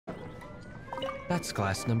That's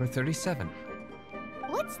glass number 37.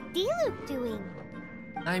 What's Diluc doing?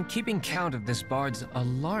 I'm keeping count of this bard's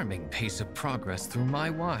alarming pace of progress through my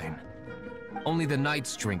wine. Only the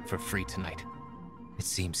knights drink for free tonight. It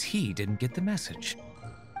seems he didn't get the message.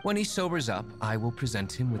 When he sobers up, I will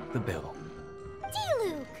present him with the bill.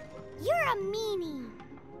 Diluc, you're a meanie.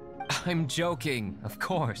 I'm joking, of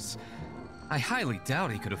course. I highly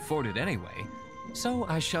doubt he could afford it anyway, so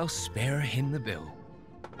I shall spare him the bill.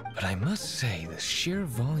 But I must say, the sheer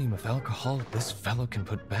volume of alcohol this fellow can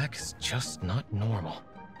put back is just not normal.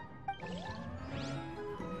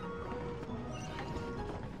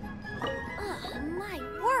 Oh, my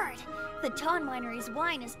word! The Dawn Winery's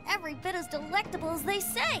wine is every bit as delectable as they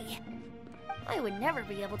say! I would never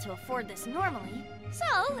be able to afford this normally.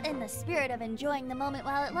 So, in the spirit of enjoying the moment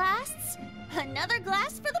while it lasts, another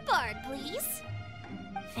glass for the bard, please!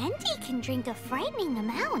 Venti can drink a frightening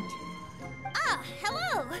amount. Ah,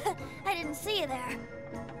 hello! I didn't see you there.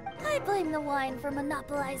 I blame the wine for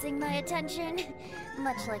monopolizing my attention.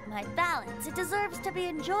 Much like my balance, it deserves to be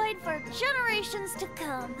enjoyed for generations to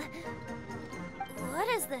come. What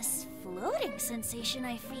is this floating sensation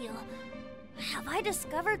I feel? Have I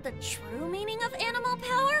discovered the true meaning of animal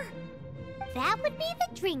power? That would be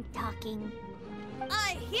the drink talking.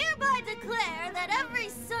 I hereby declare that every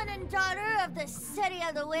son and daughter of the City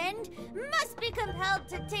of the Wind must be compelled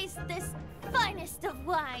to taste this finest of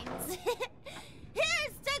wines.